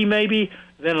 peak B maybe,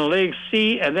 then a leg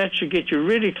C, and that should get you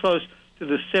really close to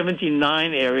the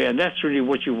 79 area, and that's really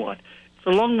what you want. It's a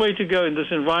long way to go in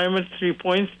this environment, 3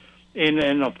 points in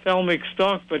an ophthalmic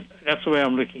stock, but that's the way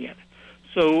I'm looking at it.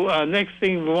 So next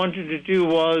thing we wanted to do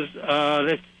was,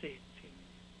 let's see.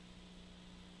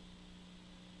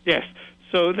 Yes,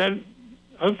 so that,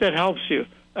 I hope that helps you.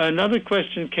 Another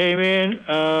question came in.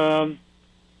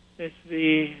 Let's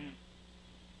see.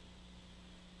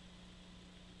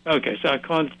 Okay, so I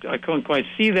can't quite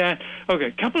see that. Okay,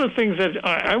 a couple of things that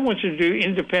I want you to do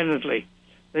independently.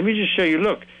 Let me just show you.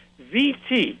 Look,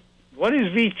 VT. What is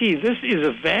VT? This is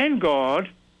a Vanguard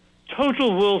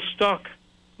Total World Stock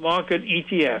Market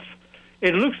ETF.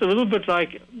 It looks a little bit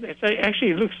like,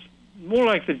 actually it looks more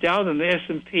like the Dow than the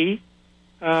S&P.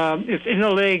 It's in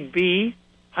a leg B.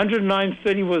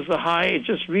 109.30 was the high. It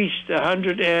just reached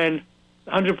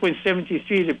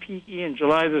 100.73 to peak in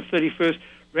July the 31st.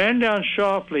 Ran down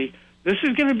sharply. This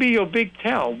is going to be your big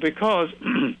tell, because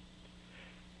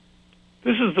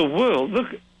this is the world. Look,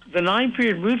 the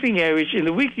 9-period moving average in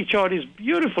the weekly chart is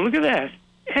beautiful. Look at that.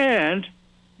 And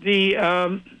the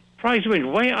price went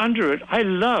way under it. I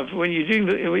love when you're doing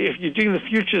if you're doing the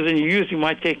futures and you're using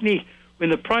my technique, when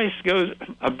the price goes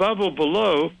above or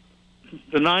below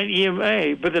the 9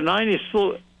 EMA, but the 9 is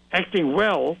still acting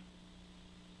well,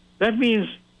 that means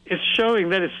it's showing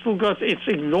that it's still got, it's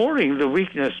ignoring the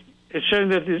weakness. It's showing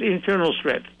that there's internal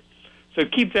strength. So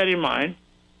keep that in mind.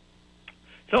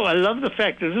 So I love the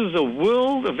fact that this is a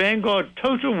Vanguard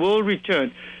total world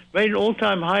return. Made an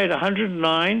all-time high at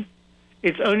 109.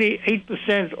 It's only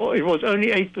 8%, or it was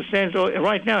only 8%, or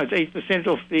right now it's 8%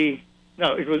 off it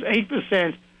was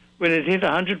 8% when it hit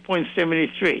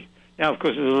 100.73. Now, of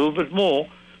course, it's a little bit more,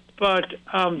 but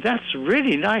that's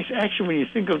really nice action when you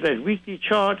think of that weekly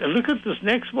chart. And look at this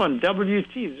next one,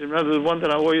 WT. This is another one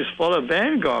that I always follow,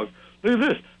 Vanguard. Look at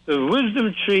this, the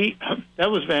Wisdom Tree.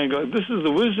 That was Vanguard. This is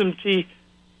the Wisdom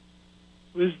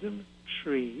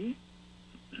Tree.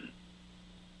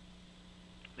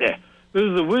 There. This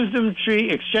is the Wisdom Tree,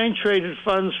 exchange-traded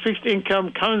funds, fixed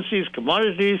income, currencies,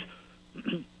 commodities.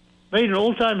 Made an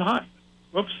all-time high.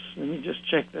 Whoops, let me just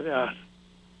check that out.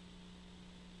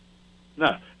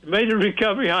 No, it made a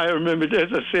recovery high. I remember,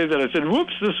 as I said that, I said,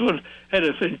 whoops, this one had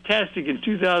a fantastic, in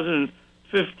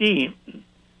 2015,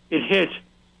 it hit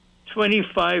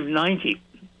 25.90.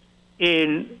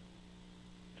 In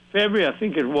February, I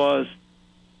think it was,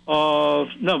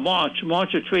 March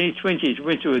of 2020, it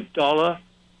went to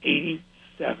 $1.87.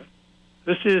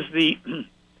 This is the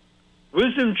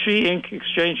Wisdom Tree Inc.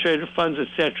 exchange-traded funds,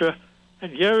 etc.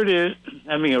 And here it is,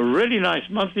 having a really nice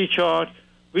monthly chart.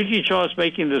 Weekly chart's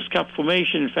making this cup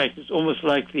formation. In fact, it's almost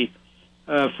like the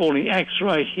falling axe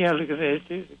right here. Look at that.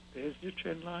 There's your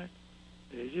trend line.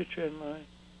 There's your trend line.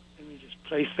 Let me just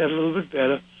place that a little bit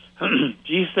better.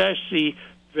 G/C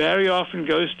very often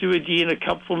goes to a D in a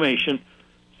cup formation.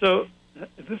 So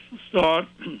this will start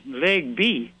leg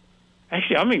B.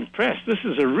 Actually, I'm impressed. This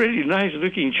is a really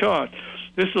nice-looking chart.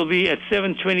 This will be at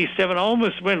 727. I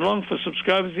almost went long for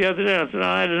subscribers the other day. I said,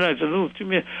 I don't know, it's a little too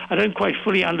many. I don't quite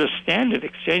fully understand it.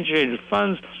 Exchange-traded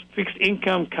funds, fixed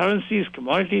income, currencies,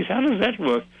 commodities. How does that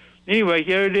work? Anyway,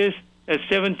 here it is at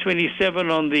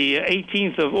 727 on the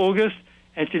 18th of August,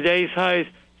 and today's high is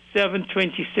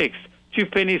 726, 2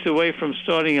 pennies away from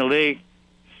starting a leg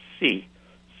C.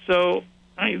 So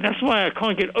that's why I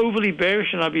can't get overly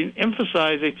bearish, and I've been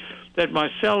emphasizing that my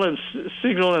sell and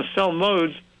signal and sell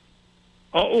modes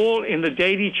are all in the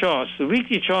daily charts. The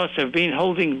weekly charts have been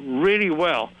holding really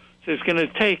well. So it's going to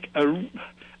take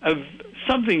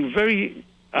something very,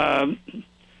 a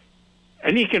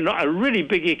really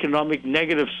big economic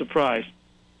negative surprise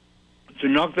to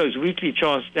knock those weekly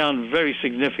charts down very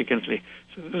significantly.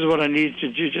 So this is what I need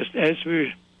to do just as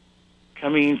we're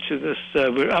coming into this.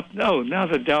 We're up. Oh, now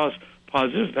the Dow's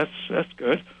positive. That's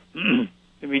good.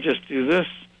 Let me just do this.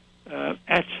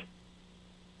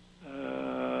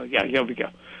 Here we go.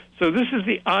 So this is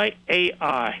the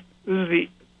IAI. This is the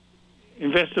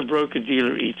investor broker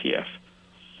dealer ETF.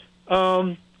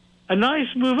 A nice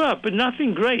move up, but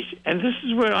nothing great. And this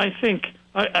is where I think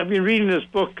I've been reading this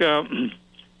book,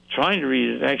 trying to read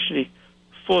it actually,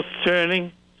 Fourth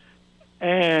Turning,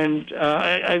 and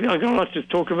I got a lot to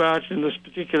talk about in this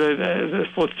particular the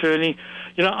Fourth Turning.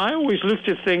 You know, I always looked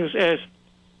at things as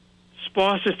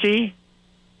sparsity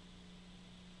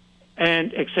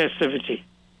and excessivity.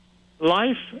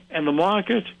 Life and the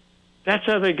market, that's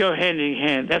how they go hand in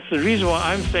hand. That's the reason why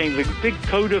I'm saying the big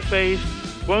coda phase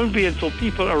won't be until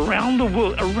people around the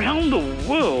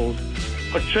world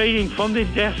are trading from their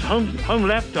desks, home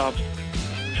laptops,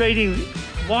 trading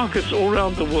markets all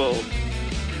around the world.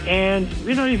 And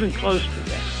we're not even close to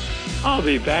that. I'll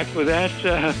be back with that.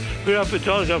 We're up at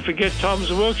 $1. Don't forget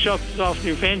Tom's workshop this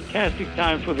afternoon. Fantastic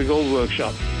time for the gold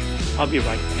workshop. I'll be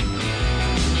right back.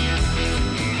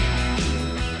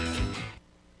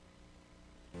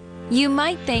 You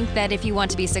might think that if you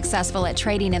want to be successful at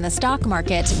trading in the stock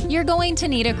market, you're going to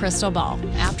need a crystal ball.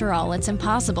 After all, it's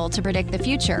impossible to predict the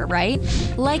future, right?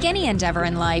 Like any endeavor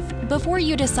in life, before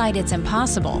you decide it's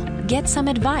impossible, get some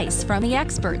advice from the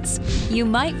experts. You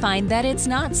might find that it's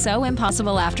not so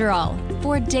impossible after all.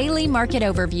 For daily market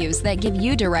overviews that give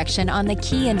you direction on the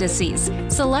key indices,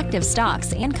 selective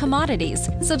stocks, and commodities,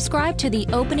 subscribe to the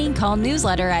Opening Call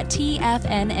newsletter at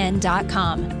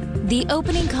TFNN.com. The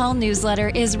Opening Call newsletter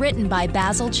is written by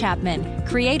Basil Chapman,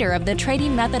 creator of the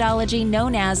trading methodology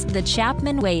known as the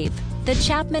Chapman Wave. The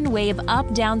Chapman Wave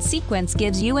up-down sequence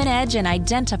gives you an edge in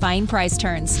identifying price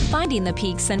turns, finding the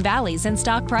peaks and valleys in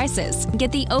stock prices.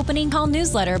 Get the Opening Call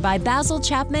newsletter by Basil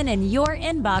Chapman in your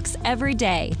inbox every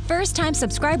day. First-time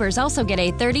subscribers also get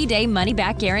a 30-day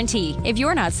money-back guarantee. If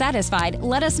you're not satisfied,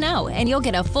 let us know, and you'll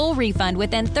get a full refund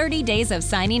within 30 days of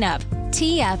signing up.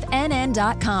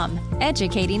 TFNN.com,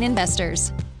 educating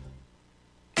investors.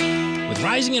 With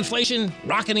rising inflation,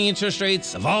 rocketing interest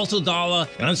rates, a volatile dollar,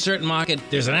 an uncertain market,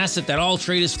 there's an asset that all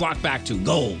traders flock back to,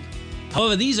 gold.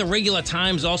 However, these irregular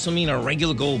times also mean a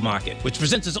regular gold market, which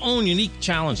presents its own unique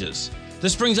challenges.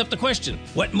 This brings up the question,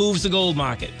 what moves the gold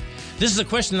market? This is a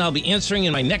question I'll be answering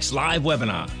in my next live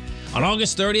webinar. On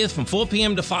August 30th from 4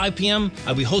 p.m. to 5 p.m.,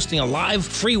 I'll be hosting a live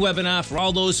free webinar for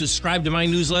all those who subscribe to my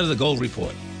newsletter, The Gold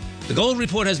Report. The Gold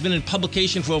Report has been in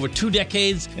publication for over 2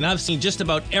 decades, and I've seen just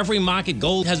about every market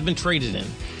gold has been traded in.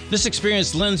 This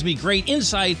experience lends me great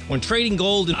insight when trading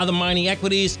gold and other mining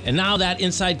equities, and now that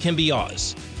insight can be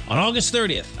yours. On August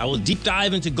 30th, I will deep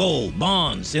dive into gold,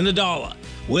 bonds, and the dollar,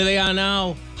 where they are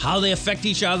now, how they affect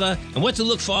each other, and what to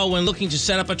look for when looking to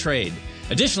set up a trade.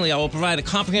 Additionally, I will provide a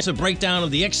comprehensive breakdown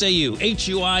of the XAU,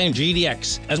 HUI, and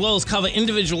GDX, as well as cover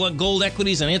individual gold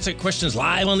equities and answer questions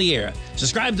live on the air.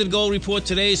 Subscribe to the Gold Report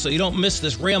today so you don't miss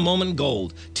this rare moment in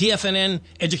gold. TFNN,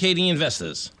 educating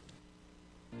investors.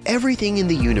 Everything in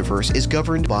the universe is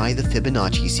governed by the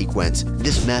Fibonacci sequence.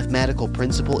 This mathematical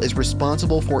principle is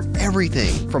responsible for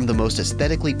everything from the most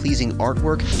aesthetically pleasing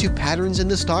artwork to patterns in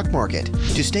the stock market.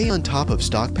 To stay on top of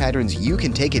stock patterns you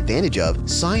can take advantage of,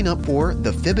 sign up for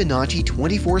the Fibonacci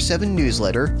 24/7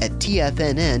 newsletter at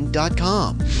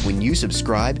TFNN.com. When you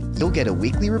subscribe, you'll get a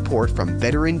weekly report from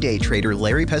veteran day trader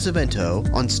Larry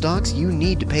Pesavento on stocks you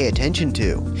need to pay attention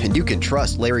to. And you can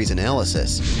trust Larry's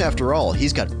analysis. After all,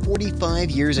 he's got 45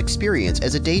 years experience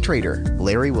as a day trader.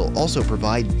 Larry will also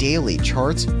provide daily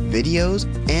charts, videos,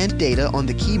 and data on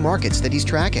the key markets that he's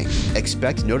tracking.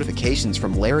 Expect notifications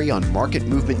from Larry on market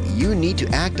movement you need to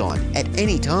act on at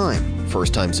any time.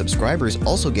 First-time subscribers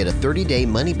also get a 30-day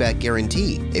money-back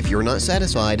guarantee. If you're not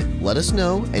satisfied, let us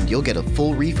know and you'll get a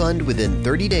full refund within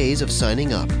 30 days of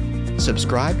signing up.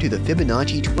 Subscribe to the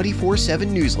Fibonacci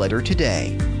 24/7 newsletter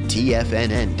today.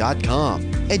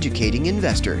 TFNN.com, educating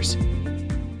investors.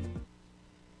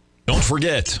 Don't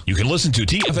forget, you can listen to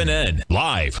TFNN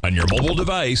live on your mobile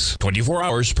device 24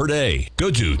 hours per day. Go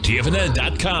to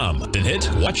TFNN.com, then hit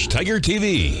Watch Tiger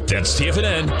TV. That's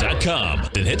TFNN.com,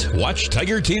 then hit Watch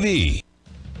Tiger TV.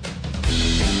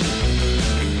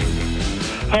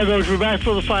 Hi, folks. We're back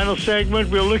for the final segment.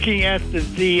 We're looking at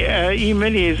the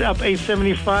E-mini is up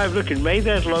 875. Look, it made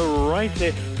that low right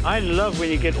there. I love when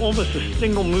you get almost a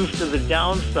single move to the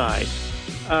downside.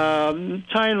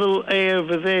 Tiny little A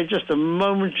over there, just a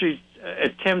momentary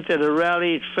attempt at a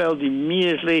rally. It failed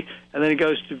immediately, and then it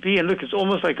goes to B. And look, it's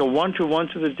almost like a one-to-one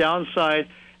to the downside.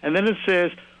 And then it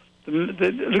says,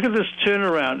 look at this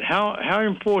turnaround. How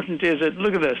important is it?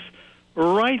 Look at this.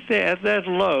 Right there at that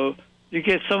low, you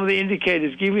get some of the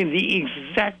indicators giving the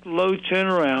exact low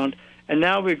turnaround. And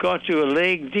now we've got to a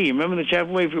leg D. Remember the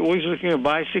Chapman wave, we're always looking at a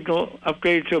buy signal,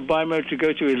 upgraded to a buy mode to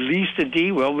go to at least a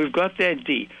D. Well, we've got that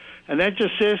D. And that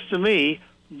just says to me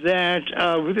that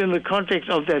within the context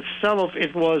of that sell-off,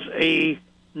 it was a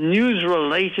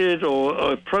news-related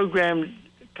or program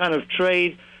kind of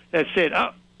trade that said,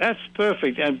 oh, that's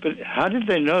perfect. But how did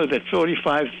they know that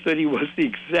 45.30 was the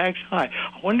exact high?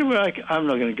 I wonder where I'm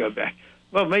not going to go back.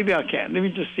 Well, maybe I can. Let me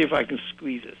just see if I can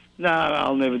squeeze it. No,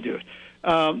 I'll never do it.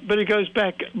 But it goes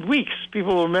back weeks.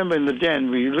 People will remember in the den,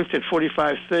 we looked at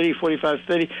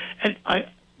 45.30, and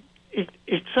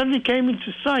it suddenly came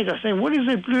into sight. I was saying, what is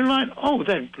that blue line? Oh,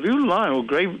 that blue line, or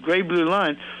gray-blue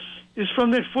line, is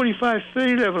from that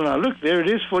 45.30 level. Now, look, there it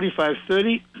is,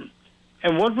 45.30.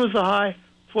 And what was the high?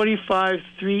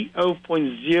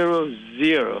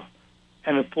 45.30.00,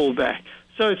 and it pulled back.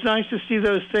 So it's nice to see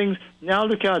those things. Now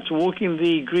look how it's walking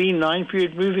the green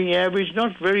 9-period moving average.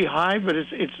 Not very high, but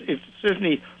it's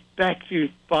certainly back to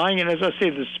buying. And as I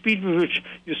said, the speed with which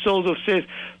you sold off says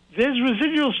there's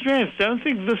residual strength. Don't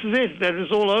think this is it, that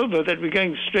is all over, that we're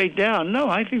going straight down. No,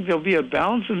 I think there'll be a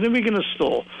bounce, and then we're going to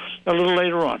stall a little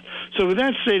later on. So with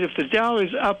that said, if the Dow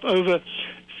is up over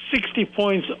 60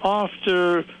 points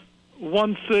after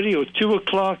 1:30 or 2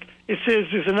 o'clock, it says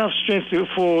there's enough strength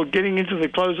for getting into the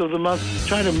close of the month,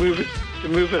 trying to move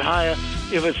it higher.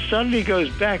 If it suddenly goes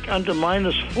back under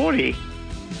minus 40,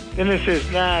 then it says,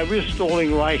 nah, we're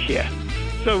stalling right here.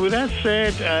 So with that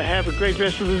said, have a great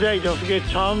rest of the day. Don't forget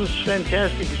Tom's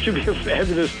fantastic, it should be a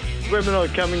fabulous webinar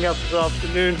coming up this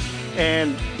afternoon.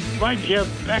 And right here,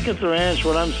 back at the ranch,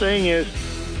 what I'm saying is,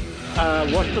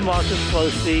 watch the market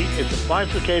closely. It's a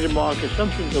bifurcated market. Some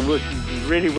things are working really well.